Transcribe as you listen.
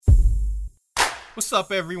What's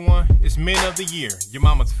up, everyone? It's Men of the Year, your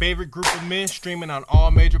mama's favorite group of men, streaming on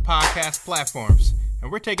all major podcast platforms.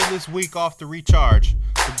 And we're taking this week off to recharge,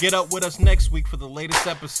 so get up with us next week for the latest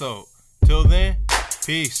episode. Till then,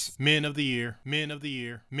 peace. Men of the Year, Men of the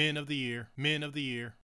Year, Men of the Year, Men of the Year.